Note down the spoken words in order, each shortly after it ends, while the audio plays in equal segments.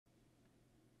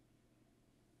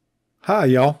Hi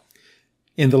y'all.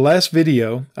 In the last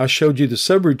video, I showed you the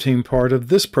subroutine part of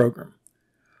this program.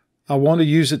 I want to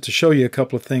use it to show you a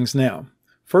couple of things now.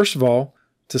 First of all,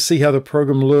 to see how the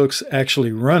program looks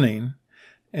actually running,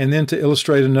 and then to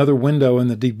illustrate another window in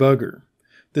the debugger.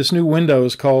 This new window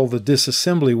is called the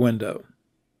Disassembly window.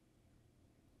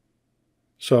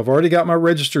 So I've already got my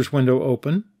registers window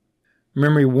open.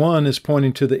 Memory 1 is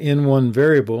pointing to the N1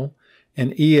 variable,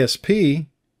 and ESP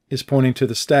is pointing to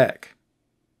the stack.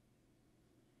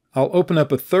 I'll open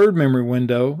up a third memory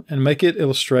window and make it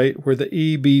illustrate where the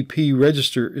EBP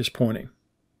register is pointing.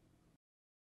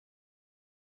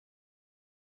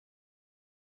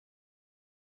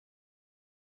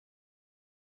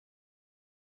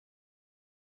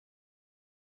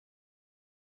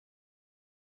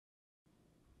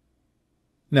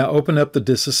 Now open up the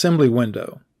Disassembly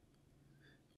window.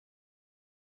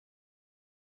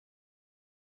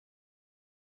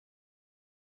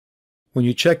 When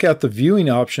you check out the viewing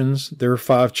options, there are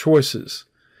 5 choices.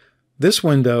 This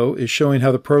window is showing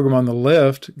how the program on the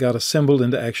left got assembled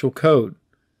into actual code.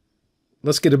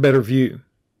 Let's get a better view.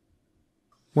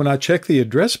 When I check the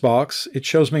address box, it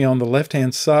shows me on the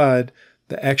left-hand side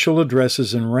the actual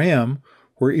addresses in RAM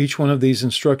where each one of these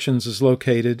instructions is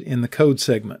located in the code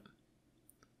segment.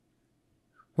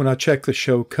 When I check the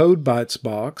Show Code Bytes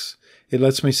box, it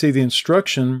lets me see the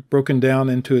instruction broken down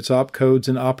into its opcodes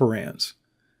and operands.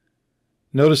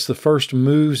 Notice the first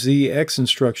Move ZX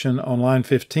instruction on line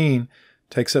 15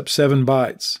 takes up 7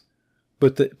 bytes,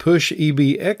 but the Push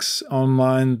EBX on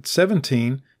line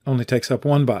 17 only takes up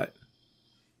 1 byte.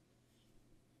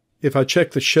 If I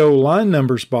check the Show Line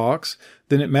Numbers box,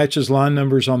 then it matches line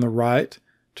numbers on the right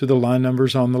to the line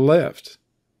numbers on the left.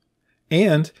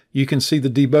 And you can see the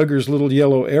debugger's little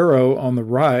yellow arrow on the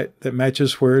right that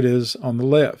matches where it is on the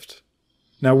left.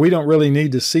 Now we don't really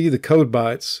need to see the code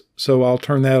bytes, so I'll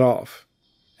turn that off.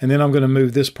 And then I'm going to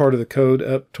move this part of the code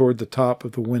up toward the top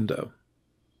of the window.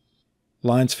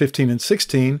 Lines 15 and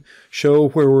 16 show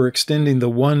where we're extending the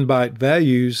 1-byte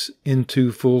values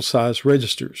into full-size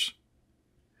registers.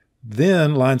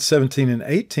 Then lines 17 and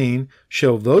 18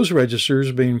 show those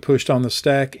registers being pushed on the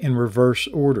stack in reverse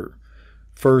order.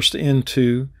 First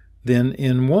N2, then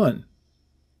N1.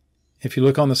 If you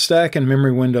look on the stack in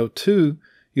memory window 2,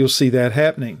 you'll see that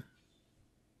happening.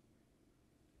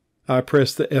 I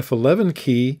press the F11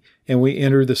 key and we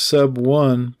enter the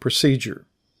sub-1 procedure.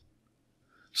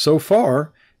 So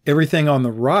far, everything on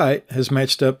the right has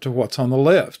matched up to what's on the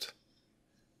left.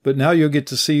 But now you'll get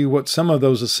to see what some of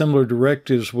those assembler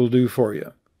directives will do for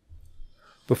you.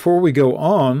 Before we go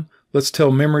on, let's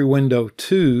tell memory window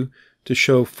 2 to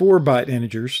show 4-byte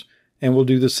integers, and we'll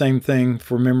do the same thing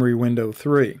for memory window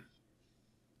 3.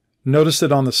 Notice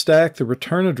that on the stack the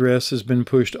return address has been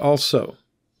pushed also.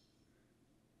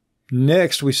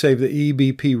 Next, we save the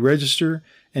EBP register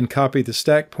and copy the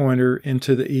stack pointer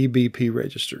into the EBP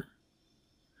register.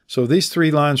 So these 3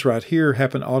 lines right here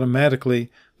happen automatically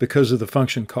because of the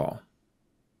function call.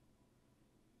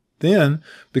 Then,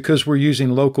 because we're using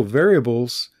local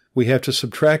variables, we have to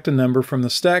subtract a number from the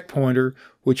stack pointer,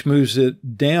 which moves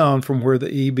it down from where the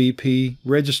EBP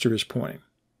register is pointing.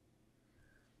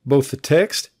 Both the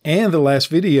text and the last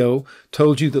video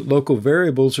told you that local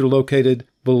variables are located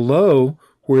below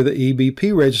where the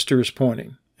EBP register is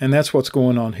pointing, and that's what's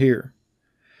going on here.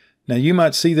 Now you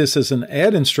might see this as an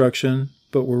add instruction,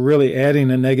 but we're really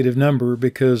adding a negative number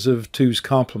because of 2's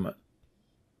complement.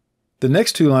 The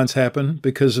next 2 lines happen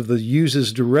because of the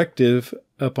uses directive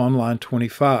up on line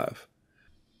 25.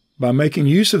 By making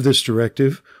use of this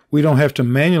directive, we don't have to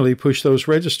manually push those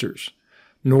registers,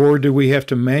 nor do we have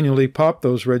to manually pop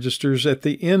those registers at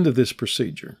the end of this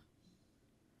procedure.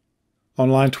 On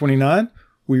line 29,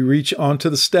 we reach onto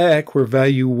the stack where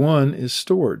value 1 is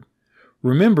stored.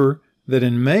 Remember that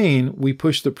in main, we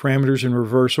push the parameters in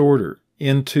reverse order,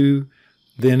 N2,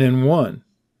 then N1.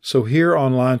 So here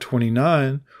on line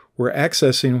 29, we're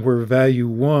accessing where value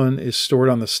 1 is stored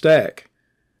on the stack.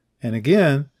 And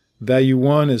again, value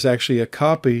 1 is actually a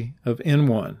copy of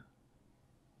N1.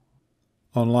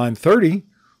 On line 30,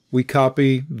 we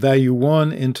copy value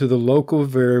 1 into the local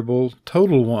variable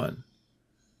total1.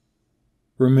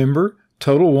 Remember,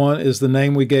 total1 is the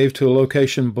name we gave to a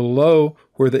location below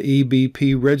where the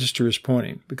EBP register is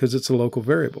pointing because it's a local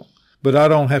variable. But I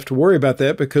don't have to worry about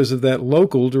that because of that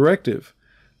local directive.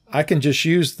 I can just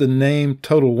use the name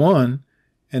total1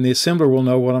 and the assembler will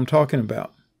know what I'm talking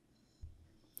about.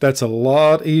 That's a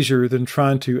lot easier than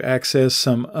trying to access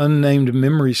some unnamed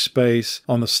memory space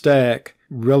on the stack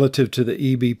relative to the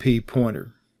EBP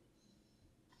pointer.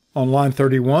 On line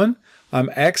 31, I'm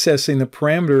accessing the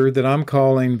parameter that I'm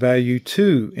calling value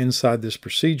 2 inside this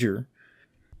procedure.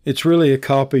 It's really a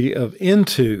copy of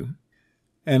Into,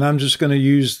 and I'm just going to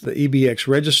use the EBX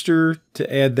register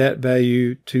to add that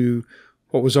value to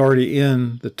what was already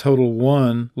in the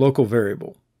total1 local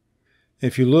variable.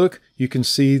 If you look, you can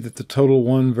see that the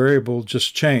total1 variable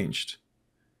just changed.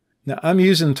 Now I'm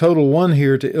using total1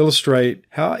 here to illustrate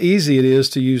how easy it is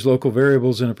to use local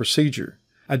variables in a procedure.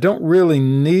 I don't really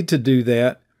need to do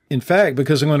that. In fact,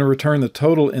 because I'm going to return the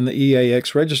total in the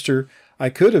EAX register, I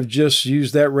could have just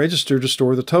used that register to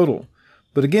store the total.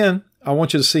 But again, I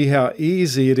want you to see how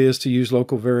easy it is to use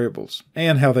local variables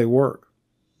and how they work.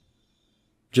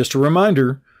 Just a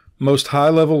reminder, most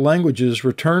high-level languages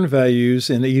return values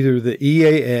in either the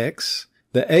EAX,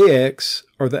 the AX,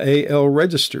 or the AL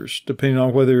registers, depending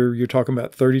on whether you're talking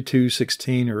about 32,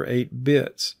 16, or 8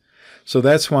 bits. So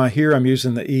that's why here I'm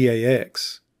using the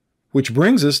EAX. Which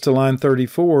brings us to line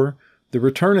 34, the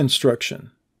return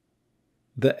instruction.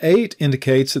 The 8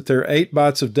 indicates that there are 8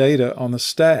 bytes of data on the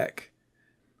stack.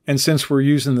 And since we're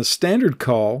using the standard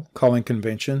calling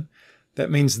convention,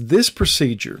 that means this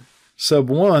procedure,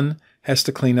 sub1, has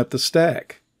to clean up the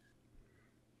stack.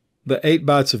 The 8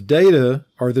 bytes of data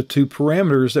are the 2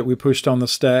 parameters that we pushed on the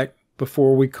stack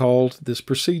before we called this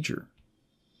procedure.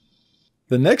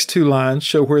 The next 2 lines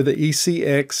show where the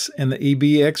ECX and the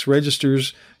EBX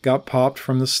registers got popped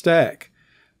from the stack.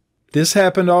 This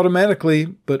happened automatically,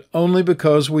 but only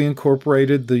because we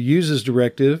incorporated the uses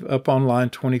directive up on line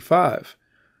 25.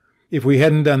 If we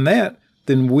hadn't done that,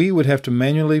 then we would have to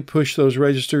manually push those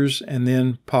registers and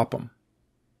then pop them.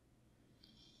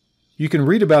 You can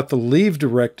read about the leave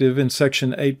directive in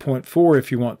section 8.4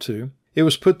 if you want to. It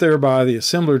was put there by the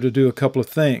assembler to do a couple of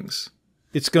things.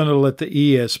 It's going to let the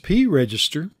ESP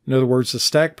register, in other words the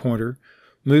stack pointer,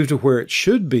 move to where it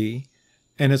should be,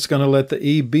 and it's going to let the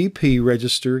EBP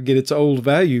register get its old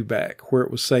value back where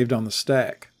it was saved on the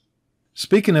stack.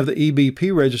 Speaking of the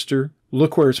EBP register,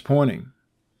 look where it's pointing.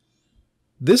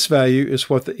 This value is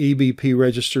what the EBP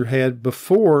register had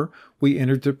before we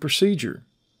entered the procedure.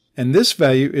 And this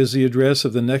value is the address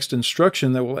of the next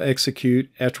instruction that will execute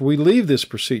after we leave this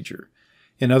procedure.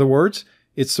 In other words,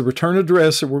 it's the return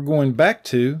address that we're going back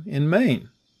to in main.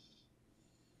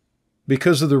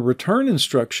 Because of the return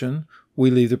instruction, we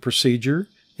leave the procedure,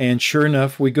 and sure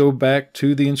enough, we go back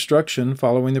to the instruction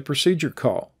following the procedure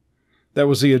call. That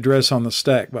was the address on the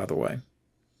stack, by the way.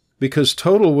 Because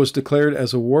total was declared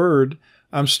as a word,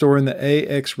 I'm storing the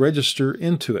AX register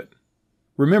into it.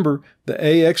 Remember, the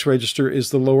AX register is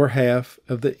the lower half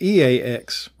of the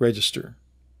EAX register.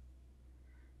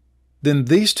 Then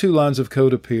these 2 lines of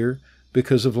code appear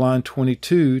because of line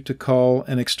 22 to call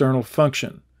an external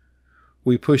function.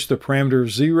 We push the parameter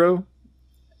 0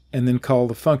 and then call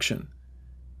the function.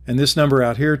 And this number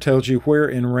out here tells you where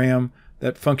in RAM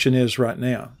that function is right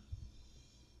now.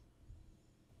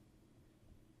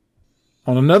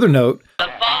 On another note, the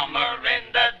farmer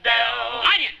in the dell,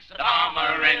 onions, the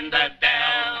farmer in the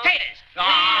dell, potatoes,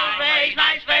 farmers raise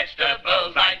nice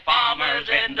vegetables like farmers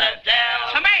in the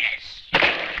dell, tomatoes.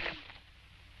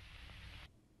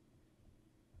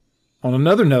 On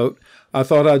another note, I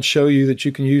thought I'd show you that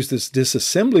you can use this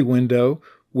disassembly window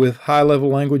with high-level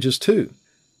languages too.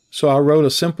 So I wrote a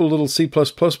simple little C++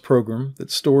 program that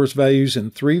stores values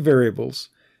in 3 variables,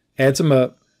 adds them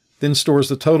up, then stores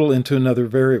the total into another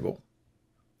variable.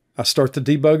 I start the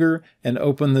debugger and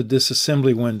open the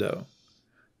disassembly window.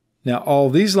 Now all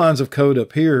these lines of code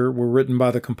up here were written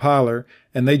by the compiler,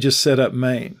 and they just set up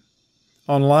main.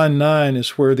 On line 9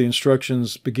 is where the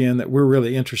instructions begin that we're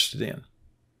really interested in.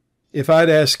 If I'd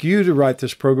asked you to write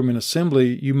this program in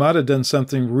assembly, you might have done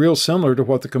something real similar to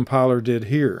what the compiler did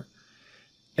here.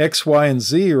 X, Y, and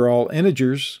Z are all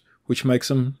integers, which makes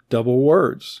them double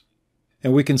words.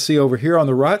 And we can see over here on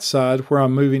the right side where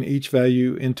I'm moving each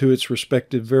value into its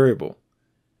respective variable.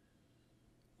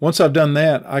 Once I've done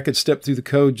that, I could step through the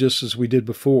code just as we did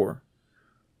before.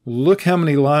 Look how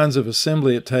many lines of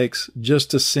assembly it takes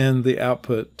just to send the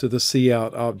output to the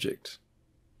cout object.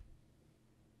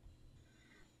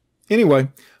 Anyway,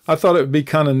 I thought it would be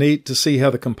kind of neat to see how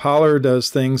the compiler does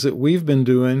things that we've been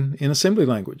doing in assembly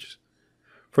language.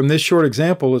 From this short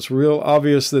example, it's real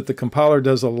obvious that the compiler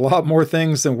does a lot more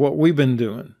things than what we've been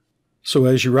doing. So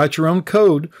as you write your own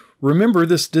code, remember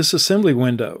this disassembly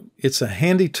window. It's a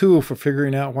handy tool for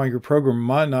figuring out why your program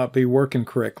might not be working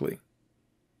correctly.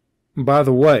 By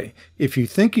the way, if you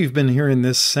think you've been hearing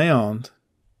this sound,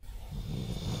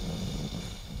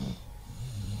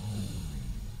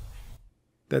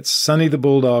 that's Sonny the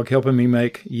Bulldog helping me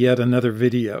make yet another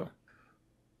video,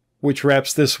 which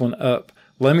wraps this one up.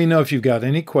 Let me know if you've got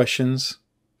any questions,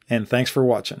 and thanks for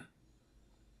watching.